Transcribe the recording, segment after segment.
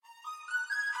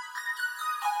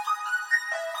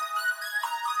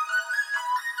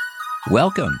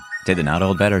Welcome to the Not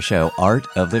Old Better Show, Art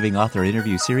of Living author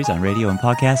interview series on radio and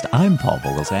podcast. I'm Paul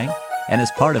Vogelsang, and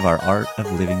as part of our Art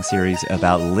of Living series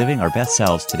about living our best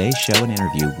selves, today's show and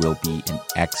interview will be an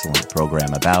excellent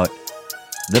program about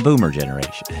the Boomer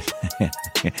generation.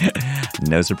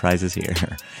 No surprises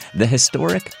here. The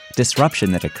historic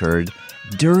disruption that occurred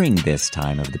during this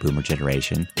time of the Boomer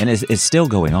generation and is still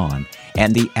going on,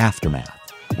 and the aftermath.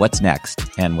 What's next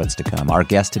and what's to come? Our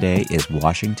guest today is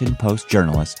Washington Post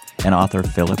journalist and author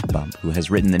Philip Bump, who has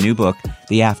written the new book,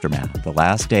 The Aftermath, The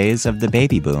Last Days of the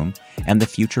Baby Boom and the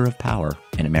Future of Power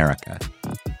in America.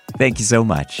 Thank you so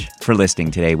much for listening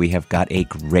today. We have got a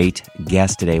great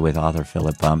guest today with author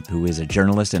Philip Bump, who is a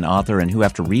journalist and author, and who,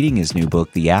 after reading his new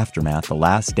book, The Aftermath, The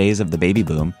Last Days of the Baby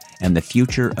Boom and the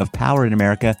Future of Power in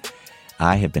America,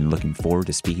 I have been looking forward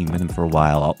to speaking with him for a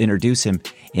while. I'll introduce him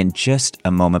in just a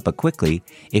moment, but quickly,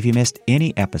 if you missed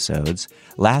any episodes,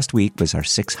 last week was our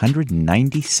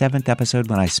 697th episode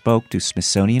when I spoke to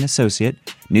Smithsonian associate,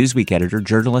 Newsweek editor,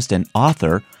 journalist, and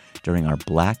author during our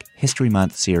Black History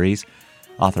Month series,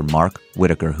 author Mark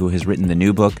Whitaker, who has written the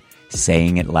new book,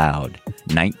 Saying It Loud,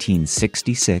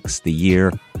 1966, the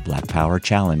year Black Power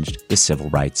challenged the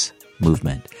Civil Rights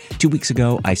Movement. 2 weeks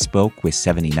ago, I spoke with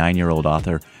 79-year-old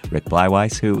author Rick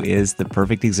Bleiweiss, who is the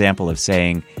perfect example of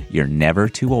saying, you're never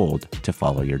too old to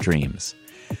follow your dreams.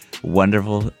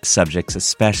 Wonderful subjects,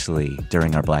 especially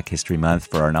during our Black History Month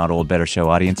for our Not Old Better Show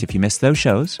audience. If you missed those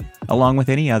shows, along with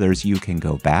any others, you can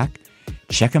go back,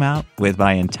 check them out with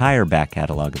my entire back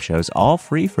catalog of shows, all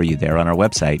free for you there on our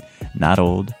website,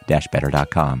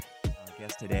 notold-better.com.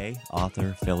 Today,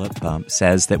 author Philip Bump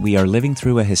says that we are living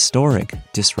through a historic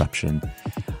disruption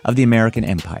of the American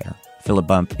empire. Philip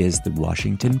Bump is the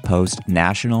Washington Post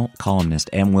national columnist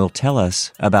and will tell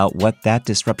us about what that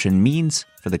disruption means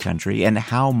for the country and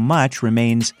how much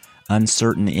remains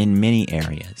uncertain in many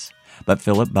areas. But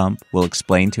Philip Bump will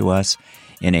explain to us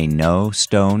in a no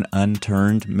stone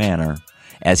unturned manner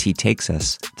as he takes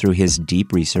us through his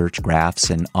deep research graphs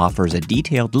and offers a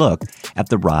detailed look at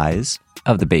the rise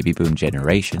of the baby boom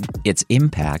generation, its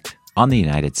impact on the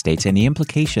United States, and the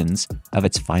implications of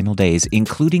its final days,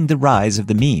 including the rise of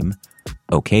the meme,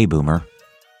 OK Boomer.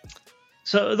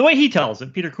 So the way he tells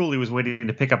it, Peter Cooley was waiting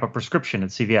to pick up a prescription at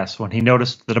CVS when he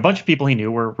noticed that a bunch of people he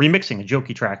knew were remixing a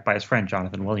jokey track by his friend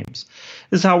Jonathan Williams.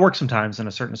 This is how it works sometimes in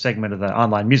a certain segment of the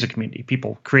online music community.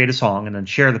 People create a song and then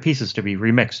share the pieces to be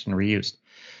remixed and reused.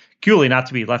 Cooley, not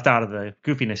to be left out of the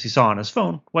goofiness he saw on his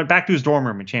phone, went back to his dorm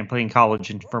room in Champlain College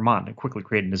in Vermont and quickly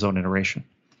created his own iteration.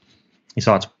 He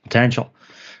saw its potential.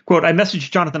 Quote, I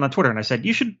messaged Jonathan on Twitter and I said,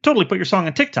 you should totally put your song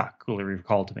on TikTok, Cooley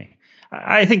recalled to me.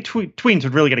 I think tweens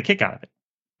would really get a kick out of it.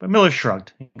 But Miller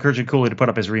shrugged, encouraging Cooley to put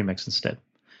up his remix instead.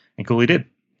 And Cooley did.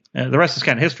 The rest is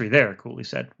kind of history there, Cooley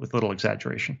said, with little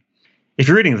exaggeration. If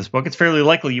you're reading this book, it's fairly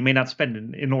likely you may not spend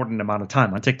an inordinate amount of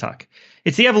time on TikTok.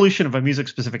 It's the evolution of a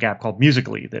music-specific app called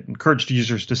Musical.ly that encouraged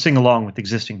users to sing along with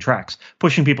existing tracks,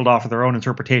 pushing people to offer their own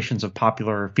interpretations of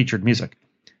popular or featured music.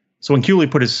 So when Cooley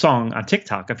put his song on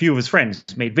TikTok, a few of his friends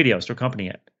made videos to accompany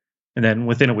it. And then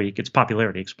within a week, its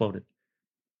popularity exploded.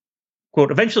 Quote,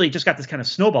 eventually it just got this kind of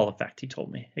snowball effect, he told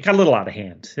me. It got a little out of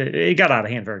hand. It got out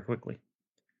of hand very quickly.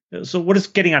 So what does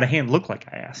getting out of hand look like,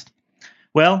 I asked.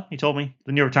 Well, he told me,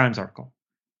 the New York Times article.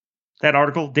 That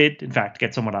article did, in fact,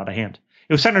 get somewhat out of hand.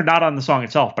 It was centered not on the song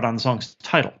itself, but on the song's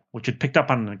title, which had picked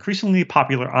up on an increasingly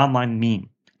popular online meme,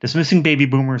 dismissing baby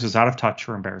boomers as out of touch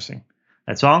or embarrassing.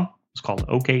 That song was called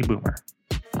OK Boomer.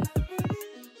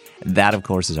 That, of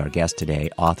course, is our guest today,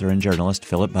 author and journalist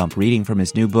Philip Bump, reading from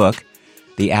his new book,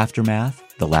 The Aftermath,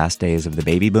 The Last Days of the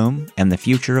Baby Boom and the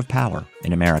Future of Power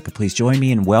in America. Please join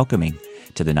me in welcoming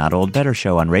to the Not Old Better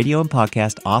Show on radio and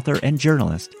podcast, author and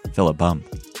journalist Philip Bump.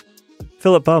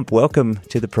 Philip Bump, welcome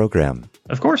to the program.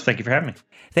 Of course. Thank you for having me.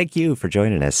 Thank you for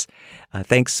joining us.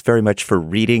 Thanks very much for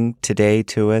reading today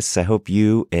to us. I hope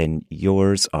you and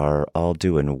yours are all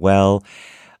doing well.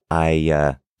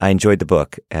 I enjoyed the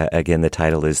book. Again, the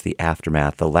title is The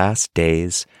Aftermath, The Last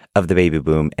Days of the Baby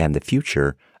Boom and the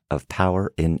Future of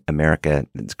Power in America.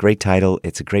 It's a great title.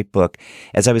 It's a great book.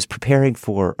 As I was preparing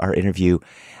for our interview,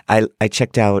 I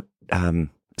checked out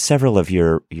several of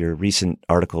your recent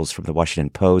articles from the Washington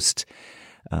Post,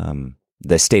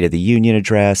 the State of the Union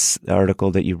address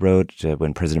article that you wrote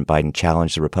when President Biden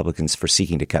challenged the Republicans for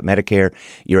seeking to cut Medicare,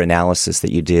 your analysis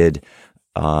that you did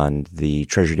on the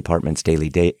Treasury Department's daily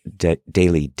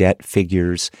debt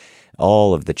figures,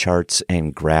 all of the charts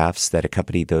and graphs that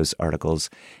accompany those articles.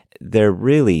 They're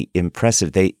really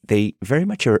impressive. They very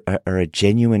much are a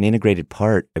genuine integrated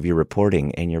part of your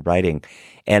reporting and your writing.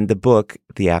 And the book,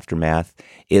 The Aftermath,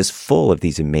 is full of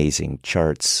these amazing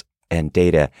charts and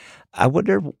data. I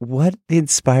wonder what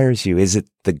inspires you. Is it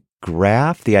the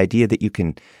graph, the idea that you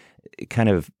can kind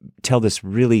of tell this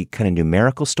really kind of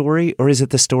numerical story, or is it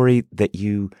the story that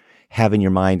you have in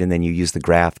your mind and then you use the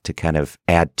graph to kind of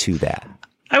add to that?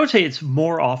 I would say it's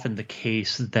more often the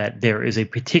case that there is a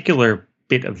particular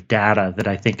bit of data that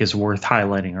I think is worth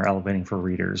highlighting or elevating for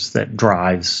readers that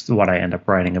drives what I end up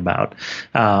writing about.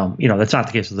 That's not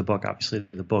the case with the book. Obviously,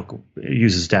 the book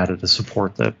uses data to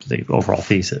support the overall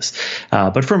thesis.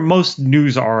 But for most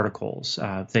news articles,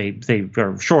 they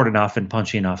are short enough and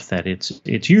punchy enough that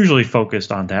it's usually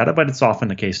focused on data. But it's often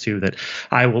the case too that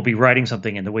I will be writing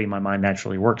something, and the way my mind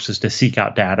naturally works is to seek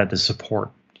out data to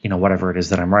support whatever it is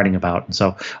that I'm writing about. And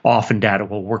so often data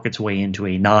will work its way into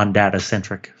a non-data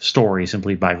centric story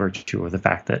simply by virtue of the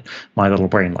fact that my little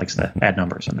brain likes to add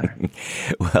numbers in there.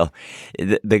 Well,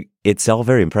 it's all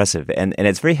very impressive and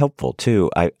it's very helpful too.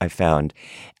 I found,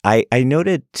 I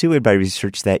noted too in my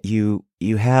research that you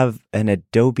have an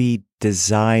Adobe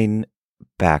design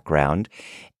background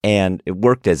and it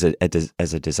worked as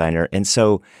a designer. And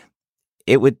so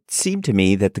it would seem to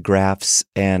me that the graphs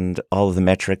and all of the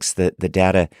metrics, the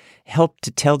data, helped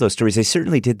to tell those stories. They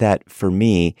certainly did that for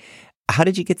me. How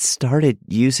did you get started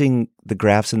using the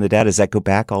graphs and the data? Does that go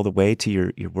back all the way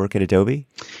to your work at Adobe?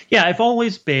 Yeah, I've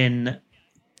always been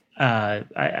good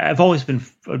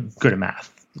at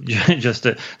math. Just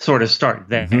to sort of start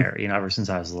there, ever since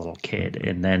I was a little kid.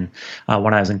 And then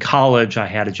when I was in college, I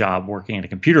had a job working in a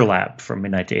computer lab from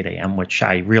midnight to 8 a.m., which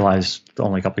I realized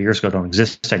only a couple of years ago don't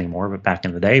exist anymore. But back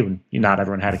in the day when not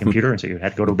everyone had a computer, and so you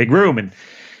had to go to a big room and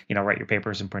write your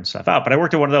papers and print stuff out. But I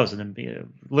worked at one of those, and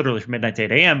then literally from midnight to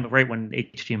 8 a.m., right when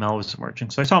HTML was emerging.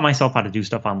 So I saw myself how to do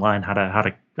stuff online, how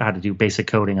to do basic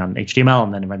coding on HTML,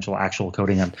 and then eventual actual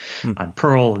coding on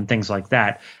Perl and things like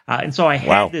that. And so I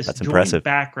had this joint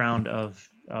background of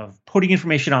putting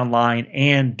information online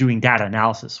and doing data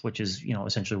analysis, which is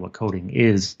essentially what coding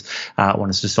is when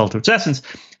it's distilled to its essence.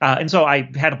 And so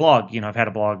I had a blog.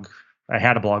 I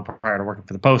had a blog prior to working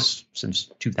for the Post since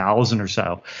 2000 or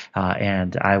so,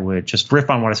 and I would just riff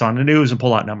on what I saw in the news and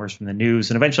pull out numbers from the news.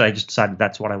 And eventually, I just decided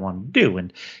that's what I wanted to do.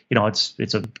 And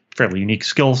it's a fairly unique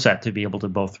skill set to be able to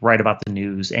both write about the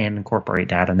news and incorporate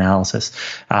data analysis.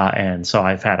 And so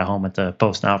I've had a home at the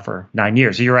Post now for 9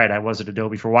 years. So you're right, I was at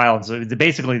Adobe for a while. And so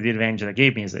basically, the advantage that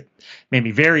gave me is it made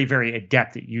me very, very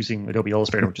adept at using Adobe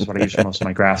Illustrator, which is what I use for most of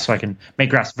my graphs. So I can make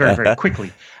graphs very, very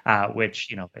quickly, which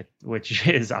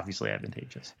is obviously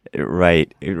advantageous.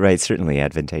 Right. Certainly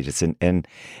advantageous. And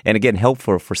again,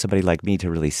 helpful for somebody like me to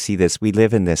really see this. We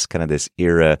live in this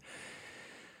era.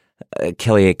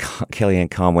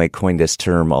 Kellyanne Conway coined this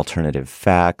term, alternative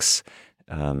facts.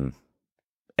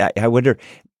 I wonder,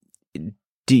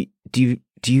 do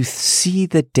you see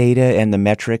the data and the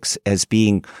metrics as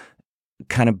being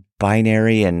kind of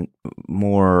binary and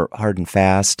more hard and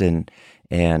fast, and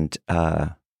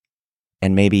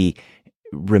maybe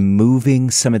removing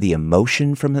some of the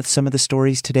emotion from some of the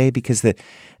stories today, because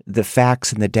the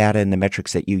facts and the data and the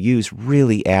metrics that you use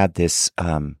really add this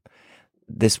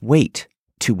weight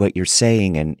to what you're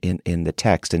saying in the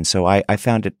text. And so I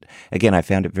found it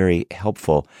very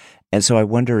helpful. And so I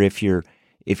wonder if you're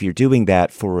doing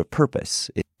that for a purpose.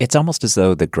 It's almost as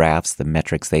though the graphs, the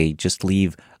metrics, they just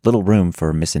leave little room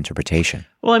for misinterpretation.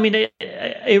 Well, I mean,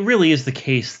 it really is the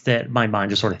case that my mind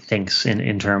just sort of thinks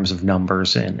in terms of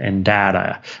numbers and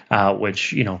data,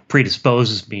 which,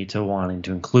 predisposes me to wanting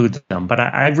to include them. But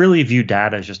I really view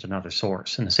data as just another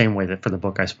source, in the same way that for the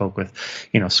book I spoke with,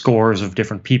 scores of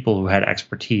different people who had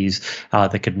expertise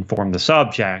that could inform the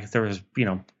subject. There was,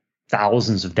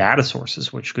 thousands of data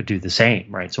sources which could do the same,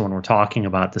 right? So when we're talking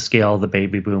about the scale of the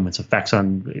baby boom, its effects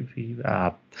on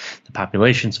the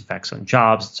population's effects on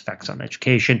jobs, its effects on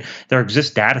education, there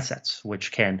exist data sets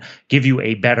which can give you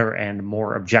a better and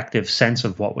more objective sense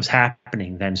of what was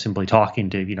happening than simply talking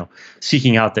to,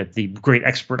 seeking out the great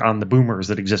expert on the boomers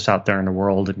that exists out there in the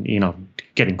world and,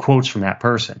 getting quotes from that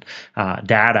person.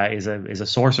 Data is a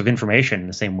source of information in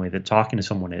the same way that talking to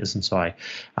someone is. And so I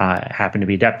happen to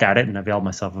be adept at it and avail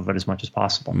myself of it as much as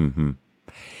possible. Mm-hmm.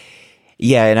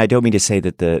 Yeah, and I don't mean to say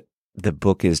that the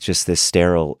book is just this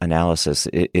sterile analysis.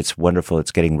 It's wonderful.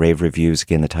 It's getting rave reviews.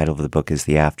 Again, the title of the book is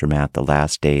The Aftermath, The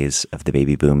Last Days of the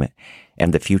Baby Boom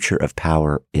and the Future of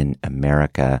Power in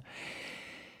America.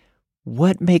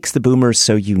 What makes the boomers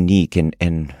so unique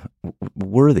and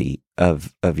worthy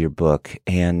of your book?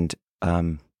 And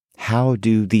how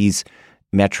do these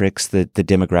metrics, the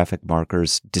demographic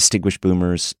markers, distinguish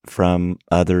boomers from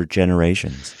other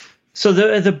generations? So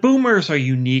the boomers are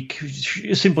unique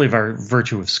simply by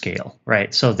virtue of scale,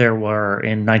 right? So there were,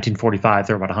 in 1945,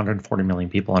 there were about 140 million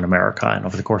people in America, and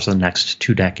over the course of the next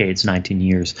 2 decades, 19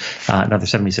 years, another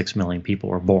 76 million people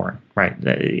were born, right?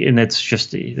 And it's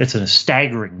a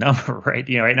staggering number, right?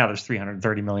 Right now there's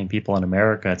 330 million people in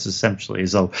America. It's essentially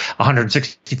as though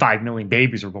 165 million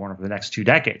babies were born over the next 2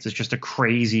 decades. It's just a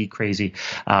crazy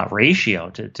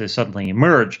ratio to suddenly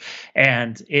emerge,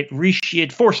 and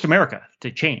it forced America to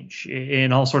change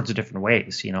in all sorts of different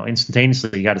ways.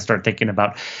 Instantaneously, you got to start thinking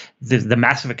about the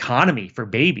massive economy for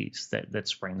babies that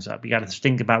springs up. You got to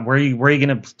think about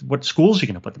what schools you're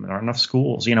going to put them in. There aren't enough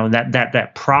schools.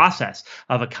 That process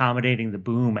of accommodating the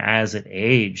boom as it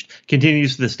aged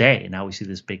continues to this day. And now we see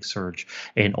this big surge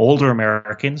in older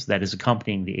Americans that is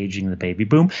accompanying the aging of the baby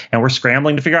boom, and we're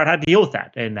scrambling to figure out how to deal with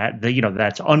that. And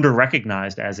that's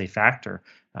under-recognized as a factor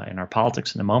in our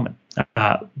politics in the moment.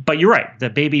 But you're right. The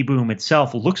baby boom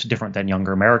itself looks different than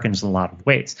younger Americans in a lot of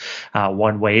ways.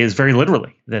 One way is very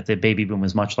literally that the baby boom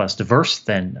is much less diverse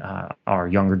than our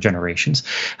younger generations,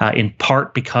 in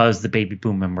part because the baby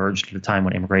boom emerged at a time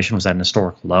when immigration was at an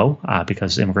historic low,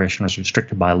 because immigration was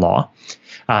restricted by law,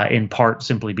 in part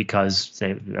simply because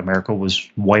America was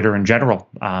whiter in general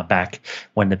back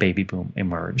when the baby boom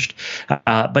emerged.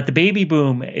 But the baby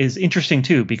boom is interesting,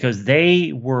 too, because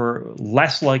they were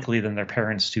less likely than their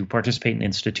parents to participate in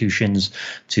institutions,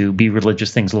 to be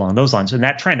religious, things along those lines. And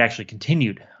that trend actually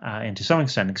continued and to some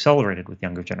extent accelerated with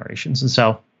younger generations. And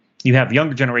so you have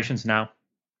younger generations now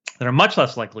that are much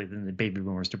less likely than the baby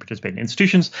boomers to participate in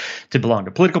institutions, to belong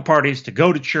to political parties, to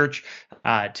go to church,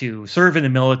 to serve in the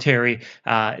military.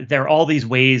 There are all these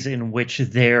ways in which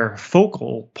their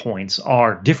focal points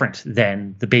are different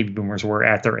than the baby boomers were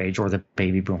at their age or the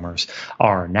baby boomers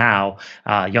are now.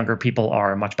 Younger people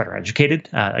are much better educated.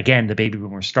 Again, the baby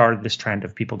boomers started this trend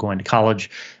of people going to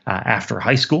college after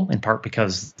high school, in part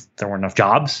because there weren't enough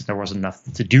jobs, there wasn't enough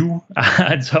to do,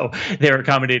 and so they were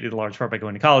accommodated in large part by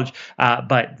going to college.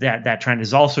 But that trend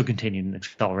has also continued and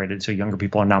accelerated. So younger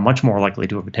people are now much more likely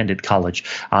to have attended college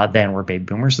than were baby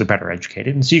boomers. They're better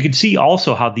educated. And so you can see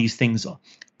also how these things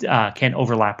can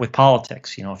overlap with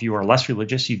politics. If you are less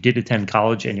religious, you did attend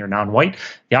college, and you're non-white,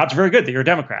 the odds are very good that you're a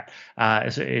Democrat.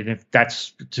 And if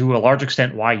that's to a large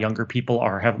extent why younger people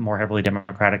are more heavily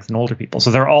Democratic than older people.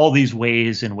 So there are all these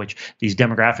ways in which these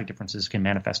demographic differences can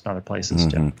manifest in other places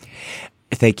too.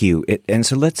 Thank you.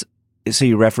 So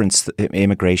you referenced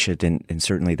immigration, and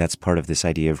certainly that's part of this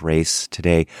idea of race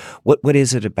today. What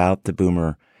is it about the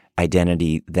boomer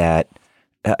identity that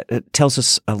tells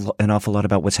us an awful lot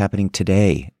about what's happening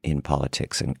today in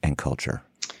politics and culture?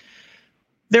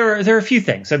 There are a few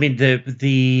things. I mean,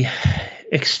 the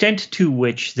extent to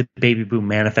which the baby boom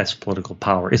manifests political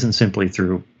power isn't simply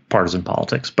through partisan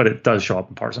politics, but it does show up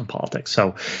in partisan politics.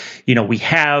 So, we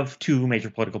have 2 major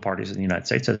political parties in the United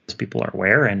States, as people are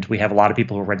aware, and we have a lot of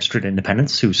people who are registered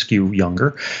independents who skew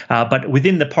younger. But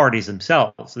within the parties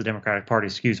themselves, the Democratic Party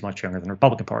skews much younger than the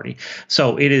Republican Party.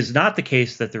 So it is not the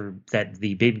case that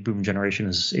the baby boom generation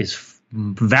is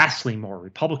vastly more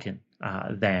Republican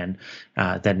than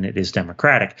it is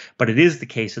Democratic, but it is the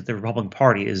case that the Republican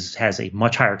Party has a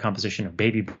much higher composition of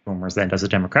baby boomers than does the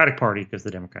Democratic Party, because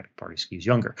the Democratic Party skews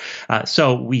younger.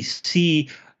 So we see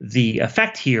the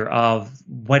effect here of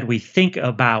when we think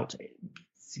about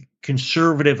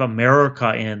conservative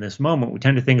America in this moment, we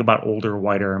tend to think about older,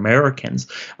 whiter Americans,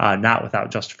 not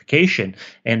without justification.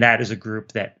 And that is a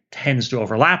group that tends to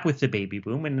overlap with the baby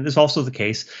boom. And it is also the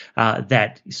case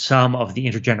that some of the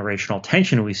intergenerational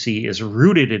tension we see is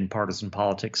rooted in partisan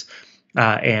politics.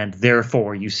 And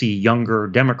therefore, you see younger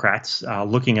Democrats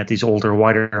looking at these older,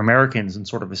 whiter Americans and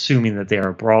sort of assuming that they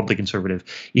are broadly conservative,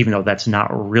 even though that's not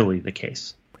really the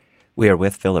case. We are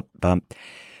with Philip Bump.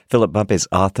 Philip Bump is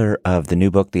author of the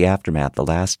new book, The Aftermath, The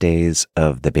Last Days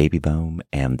of the Baby Boom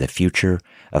and the Future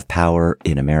of Power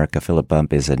in America. Philip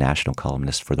Bump is a national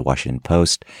columnist for The Washington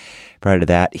Post. Prior to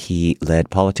that, he led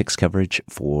politics coverage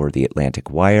for The Atlantic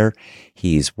Wire.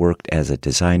 He's worked as a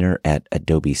designer at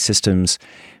Adobe Systems.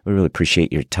 We really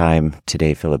appreciate your time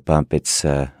today, Philip Bump. It's,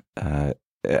 I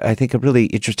think, a really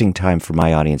interesting time for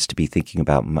my audience to be thinking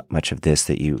about much of this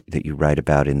that you write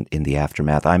about in The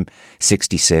Aftermath. I'm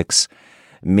 66.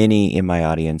 Many in my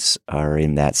audience are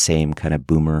in that same kind of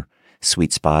boomer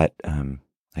sweet spot.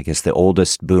 I guess the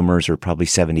oldest boomers are probably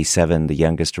 77. The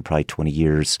youngest are probably 20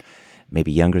 years,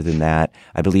 maybe younger than that.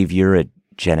 I believe you're a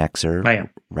Gen Xer, I am.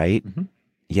 Right? Mm-hmm.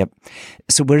 Yep.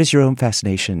 So where does your own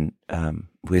fascination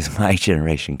with my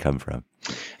generation come from?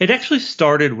 It actually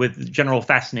started with general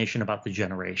fascination about the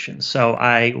generation. So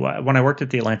when I worked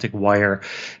at the Atlantic Wire,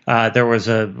 there was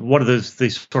one of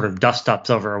these sort of dust ups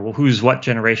over, well, who's what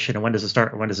generation and when does it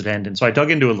start and when does it end? And so I dug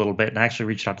into it a little bit and I actually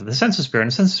reached out to the Census Bureau,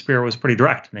 and the Census Bureau was pretty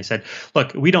direct. And they said,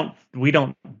 look, we don't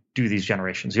do these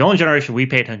generations. The only generation we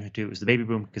pay attention to is the baby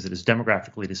boom because it is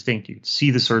demographically distinct. You can see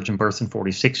the surge in births in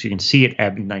 46. You can see it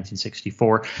ebb in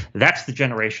 1964. That's the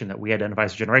generation that we identify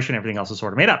as a generation. Everything else is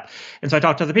sort of made up. And so I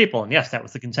talked to other people, and yes, that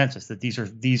was the consensus, that these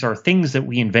are things that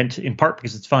we invent in part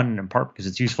because it's fun and in part because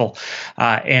it's useful.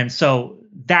 And so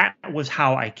that was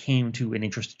how I came to an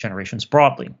interest in generations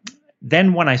broadly.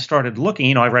 Then when I started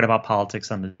looking, I read about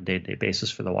politics on a day-to-day basis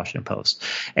for the Washington Post.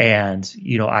 And,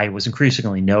 I was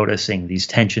increasingly noticing these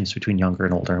tensions between younger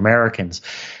and older Americans.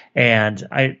 And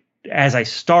as I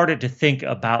started to think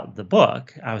about the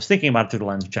book, I was thinking about it through the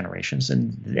lens of generations.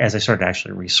 And as I started to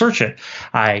actually research it,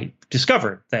 I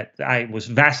discovered that I was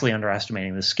vastly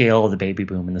underestimating the scale of the baby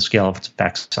boom and the scale of its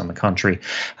effects on the country.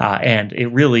 And it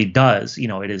really does,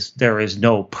 there is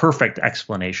no perfect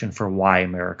explanation for why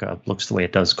America looks the way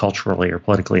it does culturally or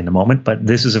politically in the moment. But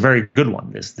this is a very good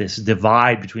one, this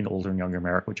divide between older and younger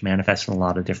America, which manifests in a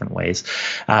lot of different ways.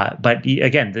 But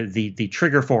again, the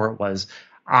trigger for it was,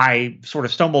 I sort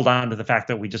of stumbled onto the fact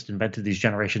that we just invented these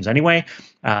generations anyway,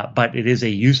 but it is a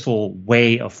useful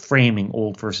way of framing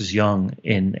old versus young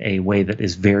in a way that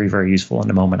is very, very useful in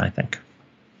the moment, I think.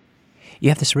 You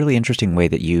have this really interesting way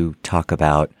that you talk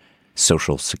about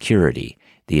Social Security,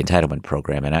 the entitlement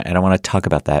program, and I want to talk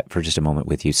about that for just a moment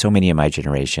with you. So many of my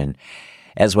generation,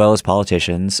 as well as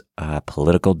politicians,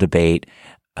 political debate,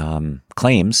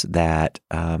 claims that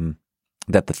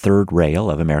that the third rail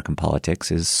of American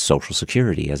politics is Social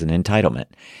Security as an entitlement.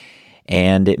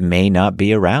 And it may not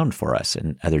be around for us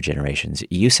in other generations.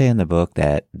 You say in the book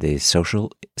that the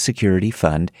Social Security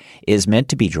fund is meant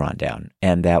to be drawn down,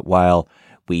 and that while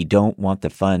we don't want the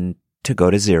fund to go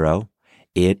to zero,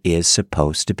 it is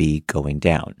supposed to be going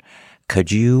down.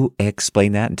 Could you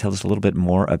explain that and tell us a little bit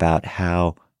more about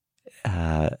how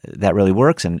that really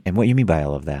works and what you mean by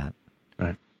all of that?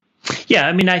 Right. Yeah,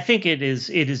 I mean, I think it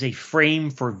is a frame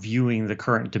for viewing the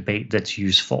current debate that's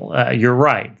useful. You're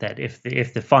right that if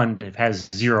the fund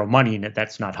has zero money in it,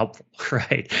 that's not helpful,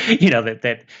 right?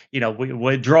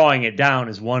 Withdrawing it down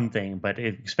is one thing, but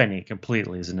spending it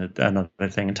completely is another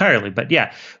thing entirely. But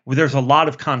yeah, there's a lot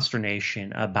of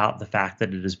consternation about the fact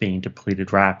that it is being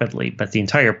depleted rapidly. But the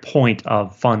entire point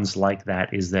of funds like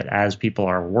that is that as people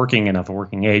are working enough, a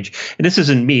working age, and this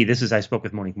isn't me. I spoke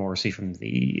with Monique Morrissey from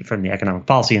the Economic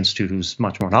Policy Institute, who's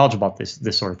much more knowledgeable about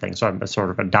this sort of thing. So I'm sort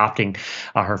of adopting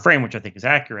her frame, which I think is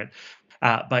accurate.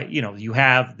 But you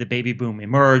have the baby boom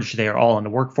emerge. They are all in the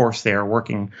workforce. They are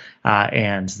working,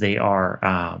 and they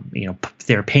are,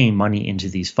 they're paying money into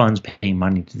these funds, paying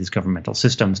money into these governmental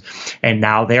systems, and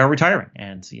now they are retiring.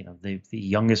 And the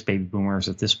youngest baby boomers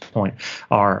at this point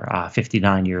are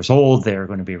 59 years old. They're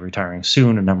going to be retiring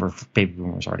soon. A number of baby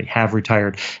boomers already have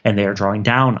retired, and they are drawing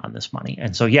down on this money.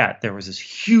 And so, yeah, there was this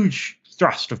huge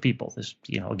thrust of people, this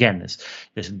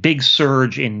big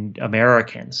surge in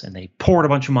Americans, and they poured a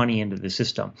bunch of money into the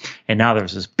system. And now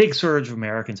there's this big surge of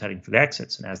Americans heading for the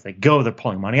exits. And as they go, they're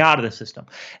pulling money out of the system.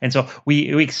 And so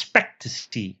we expect to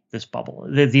see this bubble.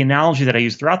 The analogy that I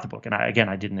use throughout the book, and I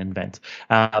didn't invent,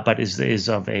 but is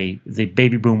of the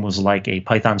baby boom was like a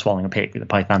python swallowing a pig, the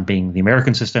python being the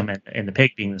American system and the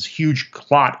pig being this huge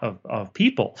clot of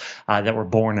people that were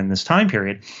born in this time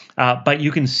period. But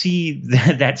you can see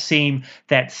that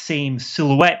same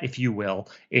silhouette, if you will,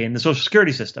 in the Social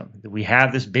Security system. We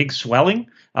have this big swelling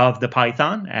of the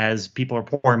python as people are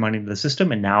pouring money into the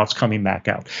system, and now it's coming back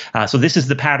out. So this is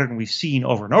the pattern we've seen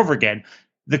over and over again.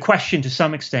 The question to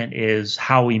some extent is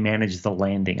how we manage the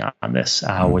landing on this,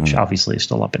 which obviously is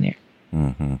still up in the air.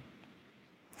 Mm-hmm.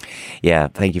 Yeah,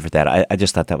 thank you for that. I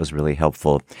just thought that was really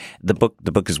helpful. The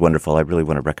book is wonderful. I really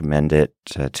want to recommend it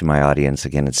to my audience.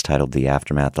 Again, it's titled The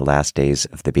Aftermath, The Last Days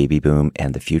of the Baby Boom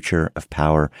and the Future of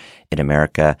Power in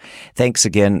America. Thanks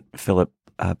again, Philip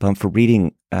Bump, for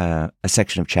reading a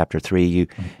section of Chapter 3.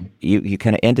 You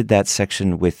kind of ended that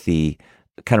section with the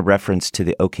kind of reference to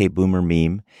the OK Boomer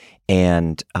meme,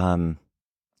 and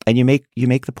you make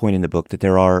the point in the book that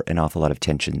there are an awful lot of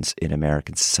tensions in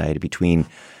American society between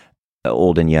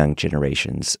old and young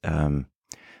generations.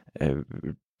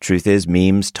 Truth is,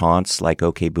 memes, taunts like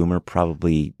OK Boomer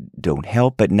probably don't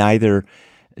help, but neither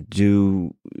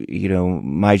do,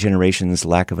 my generation's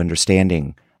lack of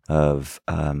understanding of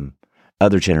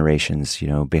other generations,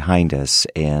 behind us,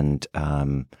 and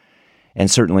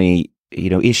certainly,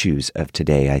 issues of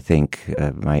today. I think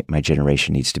my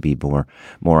generation needs to be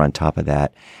more on top of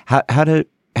that. How do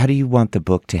how do you want the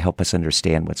book to help us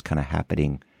understand what's kind of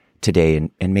happening today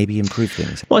and maybe improve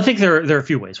things? Well, I think there are a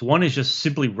few ways. One is just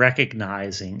simply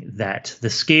recognizing that the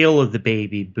scale of the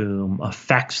baby boom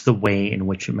affects the way in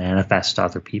which it manifests to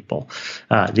other people.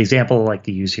 The example I like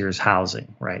to use here is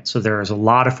housing, right? So there is a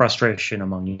lot of frustration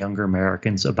among younger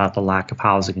Americans about the lack of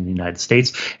housing in the United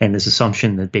States, and this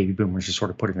assumption that baby boomers are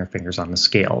sort of putting their fingers on the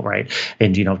scale, right?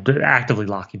 And, actively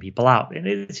locking people out.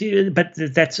 But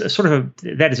that's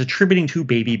that is attributing to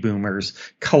baby boomers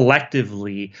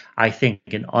collectively, I think,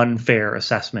 an unfair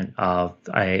assessment of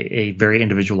a very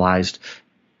individualized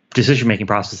decision-making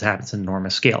process that happens on an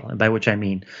enormous scale. And by which I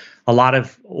mean a lot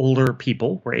of older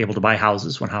people were able to buy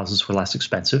houses when houses were less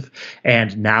expensive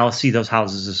and now see those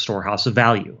houses as a storehouse of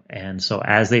value. And so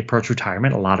as they approach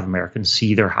retirement, a lot of Americans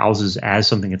see their houses as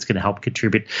something that's going to help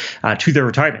contribute to their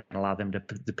retirement and allow them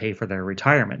to pay for their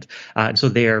retirement. And so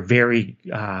they are very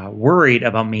worried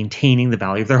about maintaining the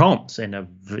value of their homes and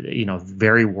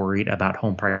very worried about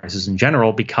home prices in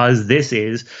general, because this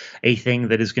is a thing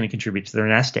that is going to contribute to their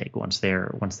nest egg once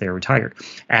they're retired.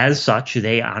 As such,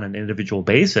 they, on an individual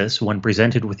basis, when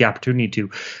presented with the opportunity to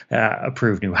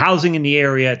approve new housing in the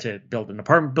area, to build an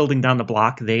apartment building down the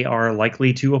block, they are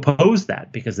likely to oppose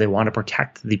that because they want to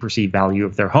protect the perceived value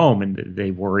of their home, and they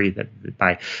worry that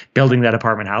by building that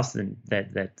apartment house, then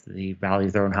that the value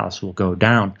of their own house will go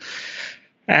down.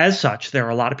 As such, there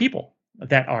are a lot of people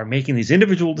that are making these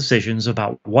individual decisions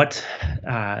about what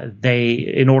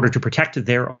in order to protect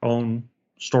their own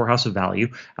storehouse of value,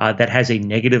 that has a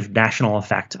negative national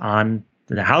effect on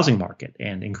the housing market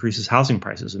and increases housing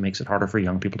prices. It makes it harder for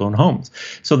young people to own homes.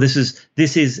 So this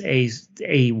is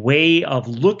a way of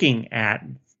looking at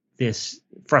this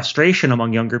frustration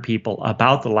among younger people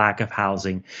about the lack of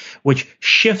housing, which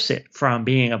shifts it from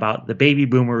being about the baby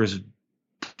boomers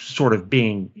sort of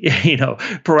being,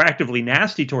 proactively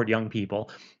nasty toward young people,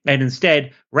 and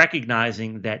instead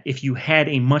recognizing that if you had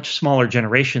a much smaller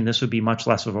generation, this would be much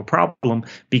less of a problem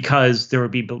because there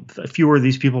would be fewer of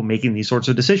these people making these sorts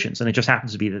of decisions. And it just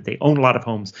happens to be that they own a lot of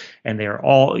homes, and they are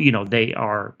all,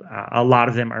 a lot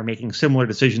of them are making similar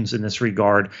decisions in this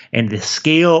regard. And the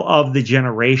scale of the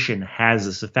generation has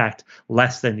this effect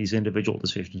less than these individual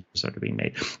decisions that are being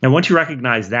made. And once you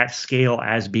recognize that scale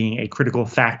as being a critical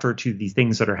factor to the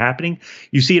things that are happening,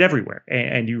 you see it everywhere.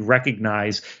 And you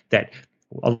recognize that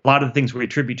a lot of the things we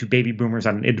attribute to baby boomers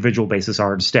on an individual basis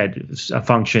are instead a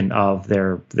function of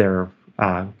their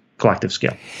collective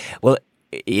scale. Well,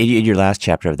 in your last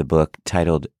chapter of the book,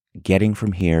 titled Getting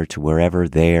from Here to Wherever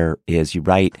There Is, you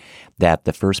write that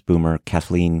the first boomer,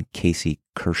 Kathleen Casey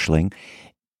Kirschling,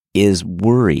 is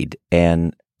worried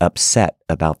and upset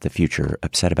about the future.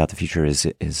 Upset about the future is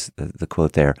the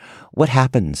quote there. What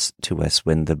happens to us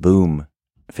when the boom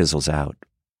fizzles out?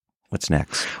 What's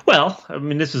next? Well, I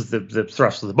mean, this is the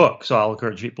thrust of the book, so I'll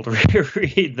encourage people to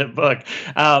read the book.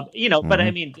 But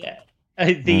I mean,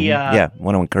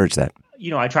 want to encourage that.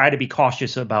 I try to be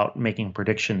cautious about making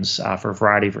predictions for a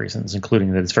variety of reasons,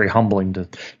 including that it's very humbling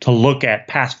to look at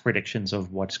past predictions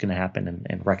of what's going to happen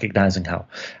and recognizing how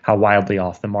wildly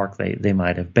off the mark they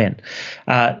might have been.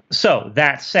 So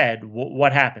that said,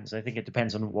 what happens? I think it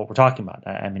depends on what we're talking about.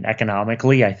 I mean,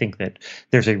 economically, I think that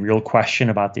there's a real question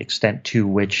about the extent to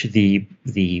which the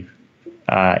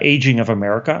aging of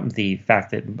America, the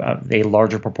fact that a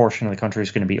larger proportion of the country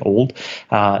is going to be old,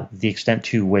 the extent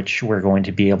to which we're going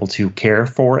to be able to care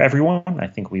for everyone. I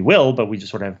think we will, but we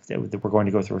just sort of we're going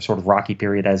to go through a sort of rocky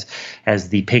period as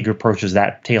the pig approaches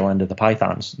that tail end of the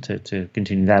pythons, to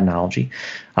continue that analogy.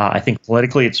 I think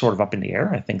politically it's sort of up in the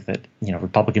air. I think that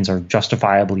Republicans are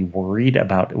justifiably worried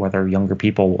about whether younger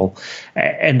people will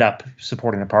end up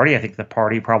supporting the party. I think the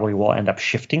party probably will end up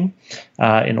shifting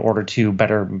in order to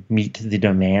better meet the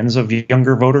demands of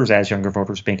younger voters, as younger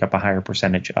voters make up a higher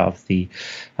percentage of the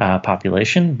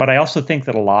population. But I also think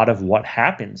that a lot of what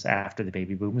happens after the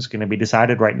baby boom is going to be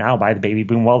decided right now by the baby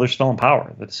boom while they're still in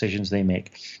power. The decisions they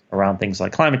make around things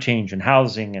like climate change and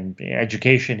housing and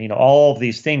education, all of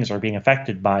these things are being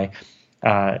affected by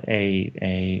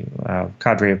a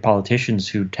cadre of politicians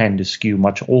who tend to skew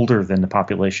much older than the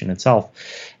population itself,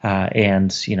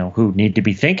 and who need to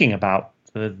be thinking about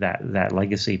that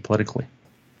legacy politically.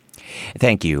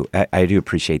 Thank you. I do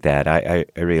appreciate that. I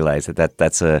realize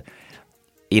that's a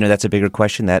bigger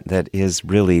question that is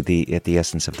really at the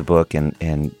essence of the book,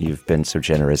 and you've been so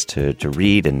generous to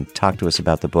read and talk to us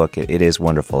about the book. It is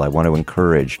wonderful. I want to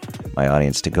encourage my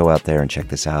audience to go out there and check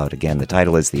this out. Again, the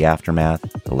title is The Aftermath: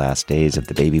 The Last Days of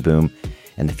the Baby Boom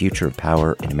and the Future of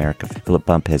Power in America. Philip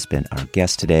Bump has been our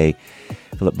guest today.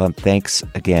 Philip Bump, thanks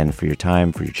again for your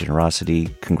time, for your generosity.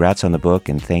 Congrats on the book,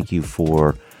 and thank you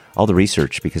for all the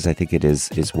research, because I think it is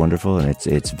wonderful, and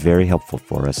it's very helpful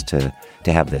for us to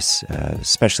have this,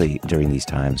 especially during these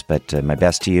times. But my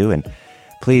best to you, and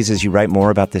please, as you write more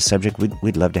about this subject,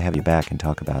 we'd love to have you back and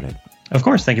talk about it. Of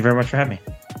course. Thank you very much for having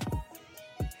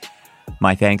me.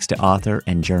 My thanks to author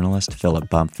and journalist Philip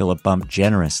Bump. Philip Bump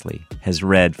generously has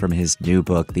read from his new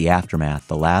book, The Aftermath,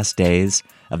 The Last Days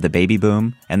of the Baby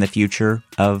Boom and the Future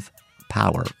of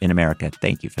Power in America.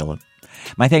 Thank you, Philip.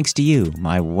 My thanks to you,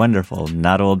 my wonderful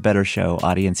Not Old Better Show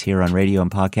audience here on radio and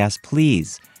podcast.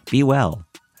 Please be well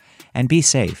and be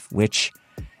safe, which,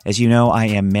 as you know, I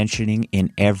am mentioning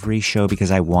in every show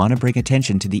because I want to bring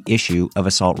attention to the issue of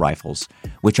assault rifles,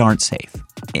 which aren't safe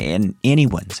in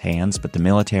anyone's hands but the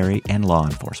military and law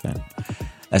enforcement.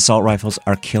 Assault rifles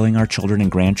are killing our children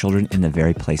and grandchildren in the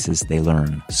very places they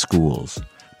learn, schools.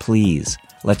 Please,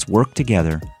 let's work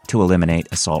together to eliminate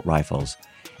assault rifles.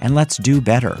 And let's do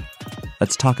better.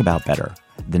 Let's talk about better.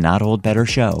 The Not Old Better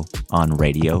Show on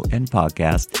radio and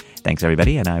podcast. Thanks,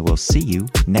 everybody, and I will see you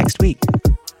next week.